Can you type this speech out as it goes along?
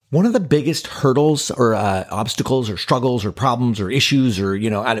One of the biggest hurdles or obstacles or struggles or problems or issues or,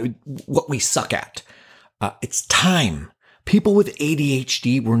 what we suck at, it's time. People with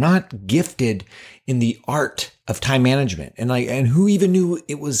ADHD were not gifted in the art of time management. And who even knew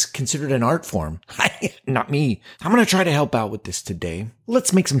it was considered an art form? Not me. I'm going to try to help out with this today.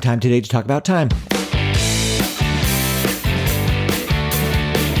 Let's make some time today to talk about time.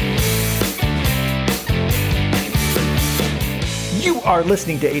 You are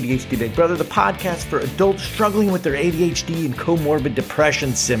listening to ADHD Big Brother, the podcast for adults struggling with their ADHD and comorbid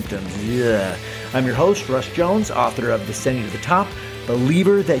depression symptoms. Yeah. I'm your host, Russ Jones, author of Descending to the Top,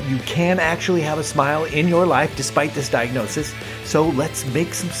 believer that you can actually have a smile in your life despite this diagnosis. So let's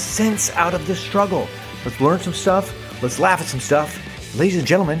make some sense out of this struggle. Let's learn some stuff. Let's laugh at some stuff. Ladies and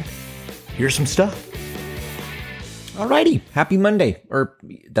gentlemen, here's some stuff. Alrighty, happy Monday, or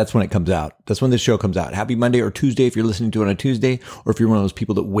that's when it comes out. That's when this show comes out. Happy Monday or Tuesday if you're listening to it on a Tuesday, or if you're one of those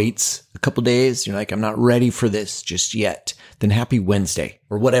people that waits a couple days, you're like, I'm not ready for this just yet, then happy Wednesday,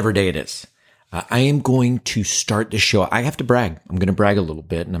 or whatever day it is. I am going to start the show. I have to brag. I'm going to brag a little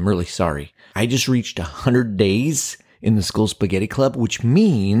bit, and I'm really sorry. I just reached 100 days in the School Spaghetti Club, which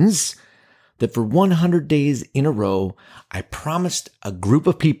means that for 100 days in a row, I promised a group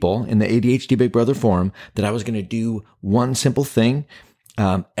of people in the ADHD Big Brother forum that I was going to do one simple thing.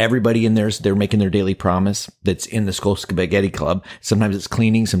 Everybody in there, they're making their daily promise that's in the Skull Spaghetti Club. Sometimes it's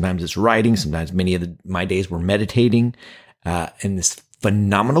cleaning, sometimes it's writing, sometimes many of my days were meditating. And this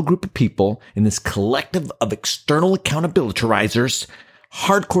phenomenal group of people in this collective of external accountabilitizers,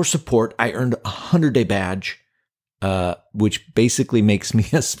 hardcore support, I earned a 100-day badge. Which basically makes me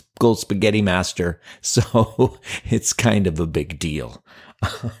a Skull Spaghetti master. So it's kind of a big deal.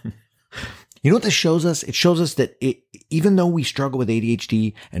 You know what this shows us? It shows us that even though we struggle with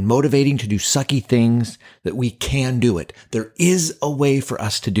ADHD and motivating to do sucky things, that we can do it. There is a way for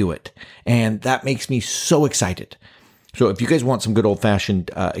us to do it. And that makes me so excited. So if you guys want some good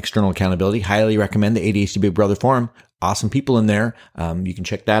old-fashioned external accountability, highly recommend the ADHD Big Brother forum. Awesome people in there. You can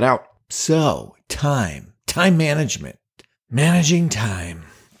check that out. So time management, managing time.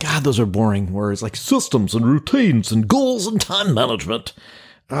 God, those are boring words like systems and routines and goals and time management.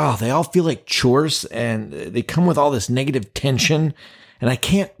 Oh, they all feel like chores and they come with all this negative tension. And I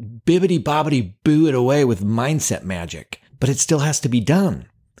can't bibbity boo it away with mindset magic, but it still has to be done.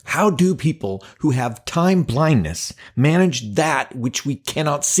 How do people who have time blindness manage that which we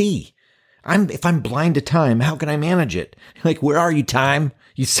cannot see? If I'm blind to time, how can I manage it? Like, where are you, time?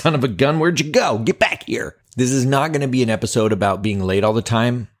 You son of a gun, where'd you go? Get back here. This is not going to be an episode about being late all the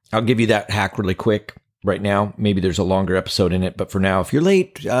time. I'll give you that hack really quick right now. Maybe there's a longer episode in it, but for now, if you're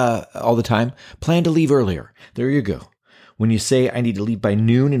late all the time, plan to leave earlier. There you go. When you say I need to leave by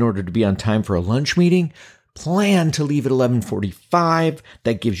noon in order to be on time for a lunch meeting, plan to leave at 11:45.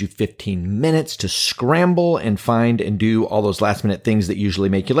 That gives you 15 minutes to scramble and find and do all those last minute things that usually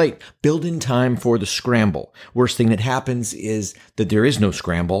make you late. Build in time for the scramble. Worst thing that happens is that there is no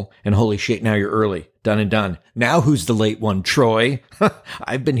scramble and holy shit, now you're early. Done and done. Now who's the late one, Troy?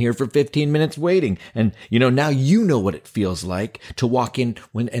 I've been here for 15 minutes waiting. And now you know what it feels like to walk in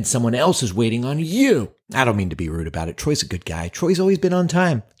and someone else is waiting on you. I don't mean to be rude about it. Troy's a good guy. Troy's always been on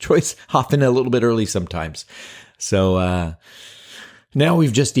time. Troy's hopping a little bit early sometimes. So, now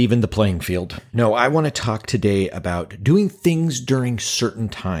we've just evened the playing field. No, I want to talk today about doing things during certain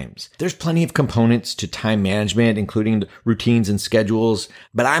times. There's plenty of components to time management, including routines and schedules,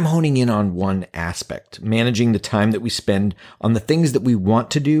 but I'm honing in on one aspect, managing the time that we spend on the things that we want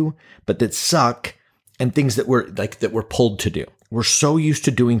to do, but that suck, and things that we're pulled to do. We're so used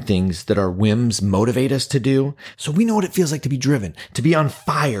to doing things that our whims motivate us to do. So we know what it feels like to be driven, to be on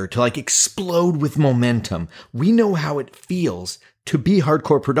fire, to explode with momentum. We know how it feels to be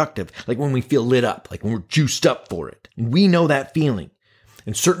hardcore productive, like when we feel lit up, like when we're juiced up for it. We know that feeling.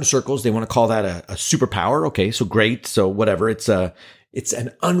 In certain circles, they want to call that a superpower. Okay, so great. So whatever. It's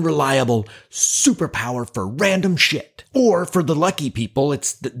an unreliable superpower for random shit. Or for the lucky people,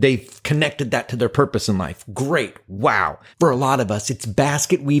 they've connected that to their purpose in life. Great. Wow. For a lot of us, it's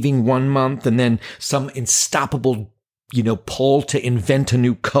basket weaving 1 month and then some unstoppable pull to invent a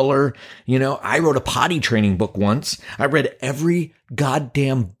new color. I wrote a potty training book once. I read every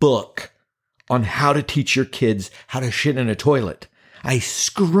goddamn book on how to teach your kids how to shit in a toilet. I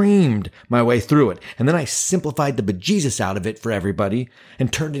screamed my way through it. And then I simplified the bejesus out of it for everybody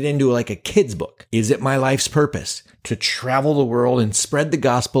and turned it into like a kid's book. Is it my life's purpose to travel the world and spread the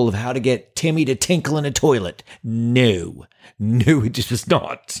gospel of how to get Timmy to tinkle in a toilet? No, it just was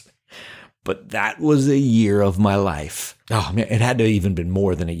not. But that was a year of my life. Oh man, it had to have even been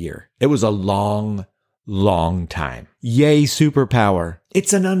more than a year. It was a long, long time. Yay, superpower.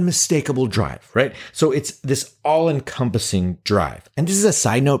 It's an unmistakable drive, right? So it's this all-encompassing drive. And this is a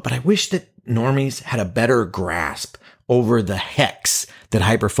side note, but I wish that normies had a better grasp over the hex that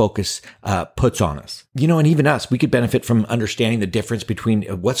hyperfocus puts on us. And even us, we could benefit from understanding the difference between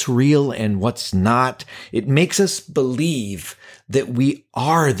what's real and what's not. It makes us believe that we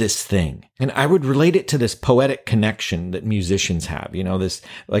are this thing. And I would relate it to this poetic connection that musicians have. This,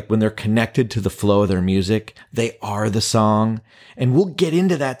 like when they're connected to the flow of their music, they are the song. And we'll get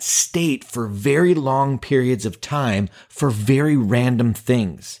into that state for very long periods of time for very random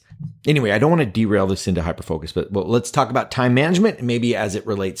things. Anyway, I don't want to derail this into hyperfocus, but let's talk about time management, maybe as it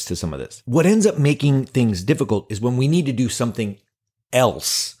relates to some of this. What ends up making things difficult is when we need to do something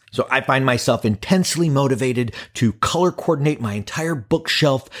else. So I find myself intensely motivated to color coordinate my entire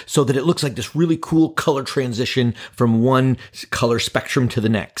bookshelf so that it looks like this really cool color transition from one color spectrum to the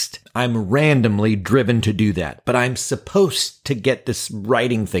next. I'm randomly driven to do that, but I'm supposed to get this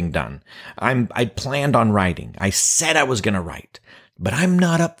writing thing done. I planned on writing. I said I was going to write. But I'm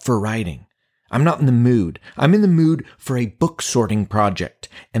not up for writing. I'm not in the mood. I'm in the mood for a book sorting project,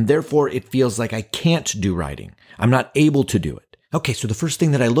 and therefore it feels like I can't do writing. I'm not able to do it. Okay, so the first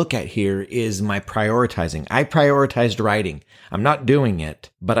thing that I look at here is my prioritizing. I prioritized writing. I'm not doing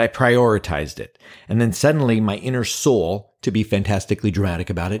it, but I prioritized it. And then suddenly my inner soul, to be fantastically dramatic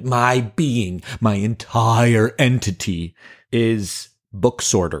about it, my being, my entire entity is book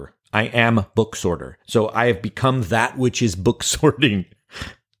sorter. I am book sorter. So I have become that which is book sorting.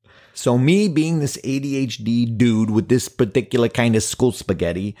 So me being this ADHD dude with this particular kind of school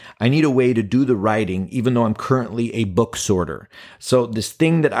spaghetti, I need a way to do the writing, even though I'm currently a book sorter. So this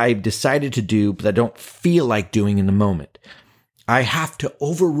thing that I've decided to do, but I don't feel like doing in the moment, I have to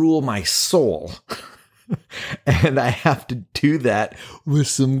overrule my soul. And I have to do that with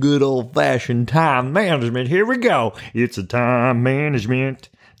some good old-fashioned time management. Here we go. It's a time management.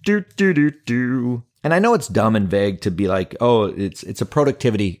 And I know it's dumb and vague to be like, oh, it's a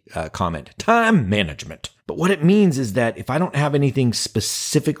productivity comment. Time management. But what it means is that if I don't have anything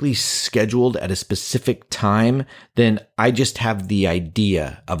specifically scheduled at a specific time, then I just have the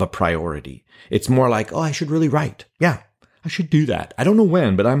idea of a priority. It's more like, oh, I should really write. Yeah, I should do that. I don't know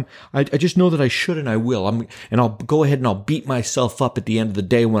when, but I just know that I should and I will. And I'll go ahead and I'll beat myself up at the end of the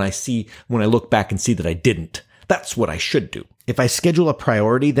day when I look back and see that I didn't. That's what I should do. If I schedule a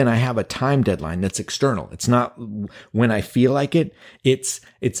priority, then I have a time deadline that's external. It's not when I feel like it. It's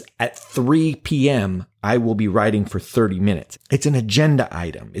at 3 p.m. I will be writing for 30 minutes. It's an agenda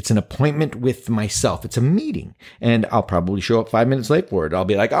item. It's an appointment with myself. It's a meeting. And I'll probably show up 5 minutes late for it. I'll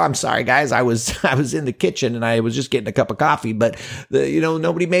be like, oh, I'm sorry, guys. I was in the kitchen and I was just getting a cup of coffee, but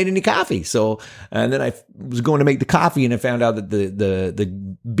nobody made any coffee. And then I was going to make the coffee and I found out that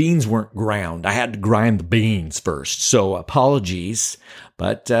the beans weren't ground. I had to grind the beans first. So apologies,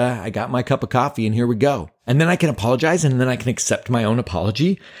 but I got my cup of coffee and here we go. And then I can apologize and then I can accept my own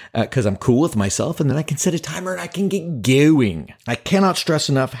apology because I'm cool with myself, and then I can set a timer and I can get going. I cannot stress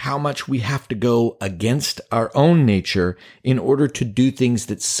enough how much we have to go against our own nature in order to do things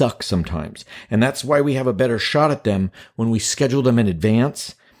that suck sometimes. And that's why we have a better shot at them when we schedule them in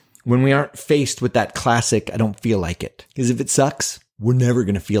advance, when we aren't faced with that classic, I don't feel like it. Because if it sucks, we're never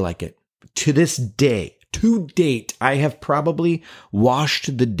going to feel like it. To this day, to date, I have probably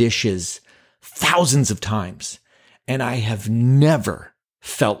washed the dishes thousands of times, and I have never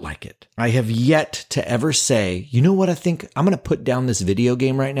felt like it. I have yet to ever say, you know what, I think I'm going to put down this video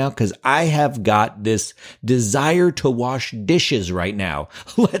game right now because I have got this desire to wash dishes right now.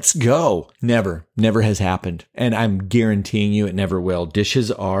 Let's go. Never has happened. And I'm guaranteeing you it never will.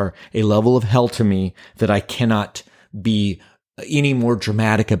 Dishes are a level of hell to me that I cannot be any more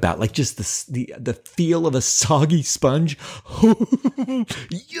dramatic about, like just the feel of a soggy sponge.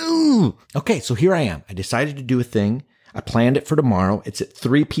 Okay, so here I am. I decided to do a thing. I planned it for tomorrow. It's at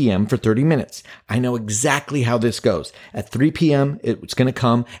 3 p.m. for 30 minutes. I know exactly how this goes. At 3 p.m., it's going to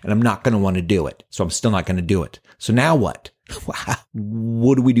come, and I'm not going to want to do it. So I'm still not going to do it. So now what?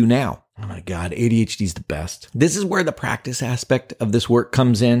 What do we do now? Oh my God, ADHD is the best. This is where the practice aspect of this work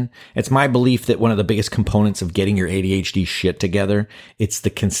comes in. It's my belief that one of the biggest components of getting your ADHD shit together, it's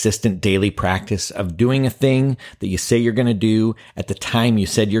the consistent daily practice of doing a thing that you say you're going to do at the time you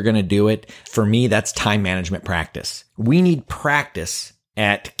said you're going to do it. For me, that's time management practice. We need practice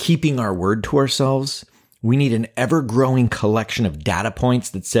at keeping our word to ourselves. We need an ever-growing collection of data points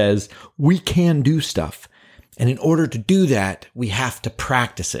that says we can do stuff. And in order to do that, we have to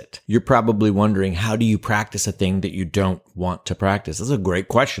practice it. You're probably wondering, how do you practice a thing that you don't want to practice? That's a great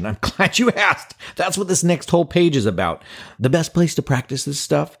question. I'm glad you asked. That's what this next whole page is about. The best place to practice this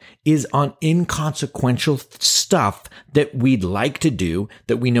stuff is on inconsequential stuff that we'd like to do,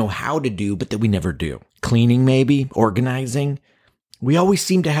 that we know how to do, but that we never do. Cleaning, maybe, organizing. We always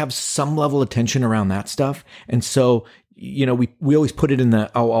seem to have some level of tension around that stuff. And so, we always put it in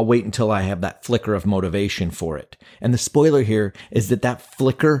I'll wait until I have that flicker of motivation for it. And the spoiler here is that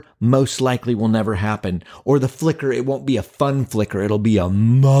flicker most likely will never happen. Or the flicker, it won't be a fun flicker. It'll be a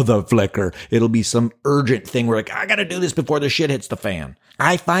mother flicker. It'll be some urgent thing where I got to do this before the shit hits the fan.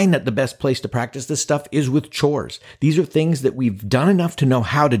 I find that the best place to practice this stuff is with chores. These are things that we've done enough to know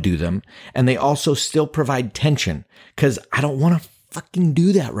how to do them. And they also still provide tension because I don't want to fucking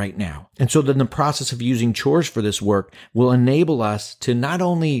do that right now. And so then the process of using chores for this work will enable us to not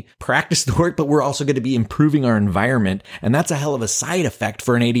only practice the work, but we're also going to be improving our environment. And that's a hell of a side effect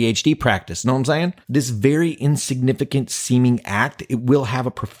for an ADHD practice. Know what I'm saying? This very insignificant seeming act, it will have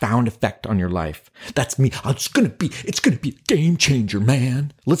a profound effect on your life. That's me. It's going to be a game changer,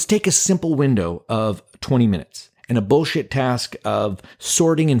 man. Let's take a simple window of 20 minutes and a bullshit task of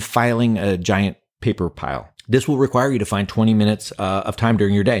sorting and filing a giant paper pile. This will require you to find 20 minutes of time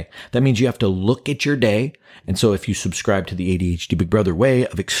during your day. That means you have to look at your day. And so if you subscribe to the ADHD Big Brother way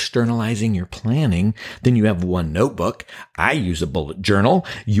of externalizing your planning, then you have one notebook. I use a bullet journal.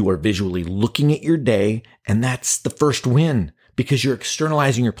 You are visually looking at your day. And that's the first win because you're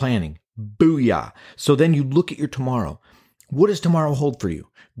externalizing your planning. Booyah. So then you look at your tomorrow. What does tomorrow hold for you?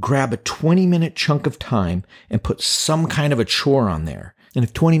 Grab a 20-minute chunk of time and put some kind of a chore on there. And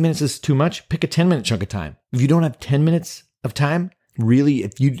if 20 minutes is too much, pick a 10-minute chunk of time. If you don't have 10 minutes of time, really,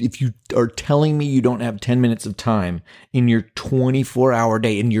 if you are telling me you don't have 10 minutes of time in your 24-hour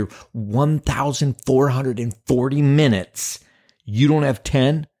day, in your 1,440 minutes, you don't have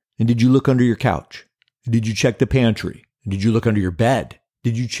 10? And did you look under your couch? Did you check the pantry? Did you look under your bed?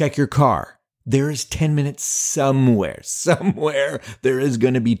 Did you check your car? There is 10 minutes somewhere. Somewhere there is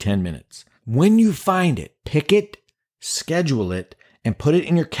going to be 10 minutes. When you find it, pick it, schedule it, and put it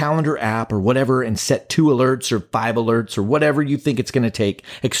in your calendar app or whatever and set 2 alerts or 5 alerts or whatever you think it's going to take.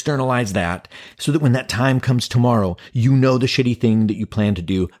 Externalize that so that when that time comes tomorrow, you know the shitty thing that you plan to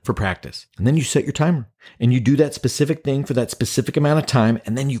do for practice. And then you set your timer and you do that specific thing for that specific amount of time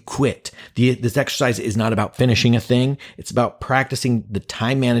and then you quit. This exercise is not about finishing a thing. It's about practicing the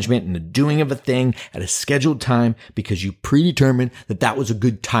time management and the doing of a thing at a scheduled time because you predetermined that was a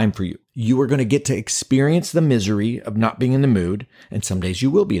good time for you. You are going to get to experience the misery of not being in the mood. And some days you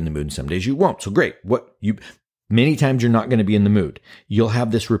will be in the mood and some days you won't. So great. Many times you're not going to be in the mood. You'll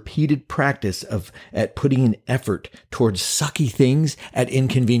have this repeated practice at putting an effort towards sucky things at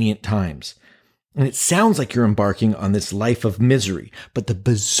inconvenient times. And it sounds like you're embarking on this life of misery. But the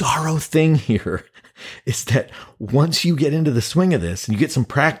bizarro thing here is that once you get into the swing of this and you get some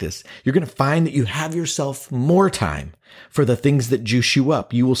practice, you're going to find that you have yourself more time for the things that juice you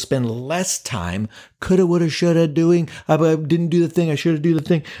up. You will spend less time coulda, woulda, shoulda doing. I didn't do the thing. I should have do the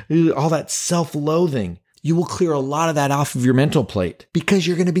thing. All that self-loathing. You will clear a lot of that off of your mental plate because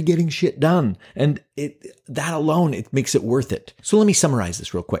you're going to be getting shit done. And that alone, it makes it worth it. So let me summarize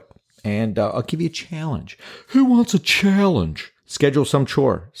this real quick. And I'll give you a challenge. Who wants a challenge? Schedule some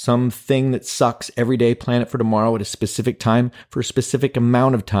chore, something that sucks every day. Plan it for tomorrow at a specific time for a specific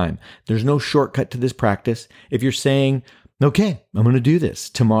amount of time. There's no shortcut to this practice. If you're saying, okay, I'm going to do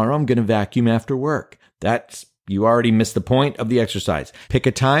this. Tomorrow I'm going to vacuum after work. You already missed the point of the exercise. Pick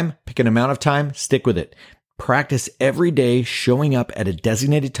a time, pick an amount of time, stick with it. Practice every day showing up at a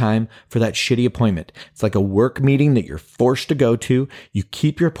designated time for that shitty appointment. It's like a work meeting that you're forced to go to. You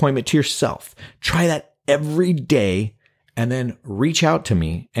keep your appointment to yourself. Try that every day and then reach out to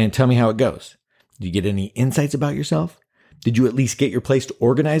me and tell me how it goes. Did you get any insights about yourself? Did you at least get your place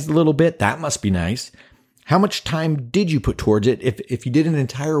organized a little bit? That must be nice. How much time did you put towards it? If you did an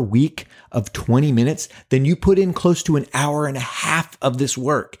entire week of 20 minutes, then you put in close to an hour and a half of this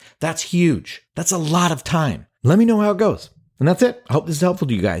work. That's huge. That's a lot of time. Let me know how it goes. And that's it. I hope this is helpful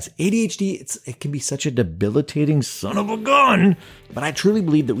to you guys. ADHD, it can be such a debilitating son of a gun, but I truly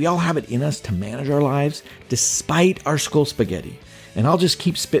believe that we all have it in us to manage our lives despite our skull spaghetti. And I'll just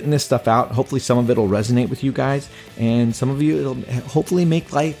keep spitting this stuff out. Hopefully some of it will resonate with you guys, and some of you, it'll hopefully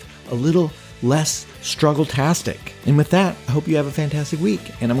make life a little less struggle-tastic. And with that, I hope you have a fantastic week,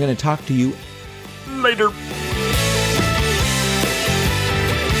 and I'm going to talk to you later.